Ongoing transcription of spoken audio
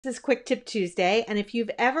This is Quick Tip Tuesday, and if you've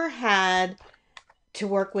ever had to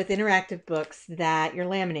work with interactive books that you're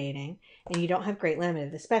laminating and you don't have great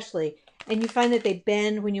laminate especially, and you find that they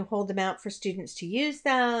bend when you hold them out for students to use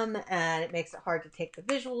them and it makes it hard to take the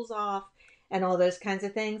visuals off and all those kinds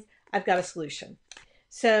of things, I've got a solution.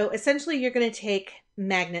 So essentially you're going to take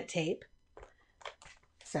magnet tape.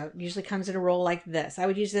 So it usually comes in a roll like this. I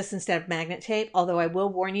would use this instead of magnet tape, although I will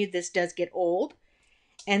warn you this does get old.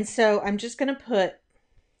 And so I'm just going to put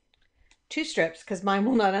 2 strips, because mine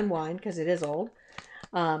will not unwind because it is old,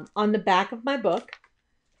 on the back of my book.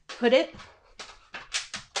 Put it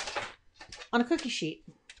on a cookie sheet.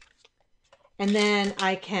 And then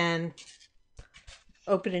I can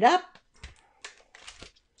open it up.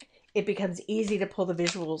 It becomes easy to pull the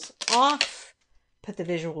visuals off, put the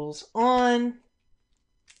visuals on,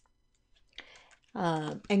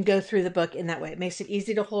 and go through the book in that way. It makes it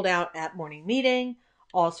easy to hold out at morning meeting,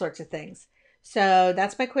 all sorts of things. So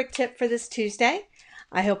that's my quick tip for this Tuesday.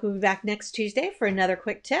 I hope we'll be back next Tuesday for another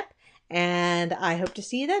quick tip, and I hope to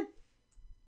see you then.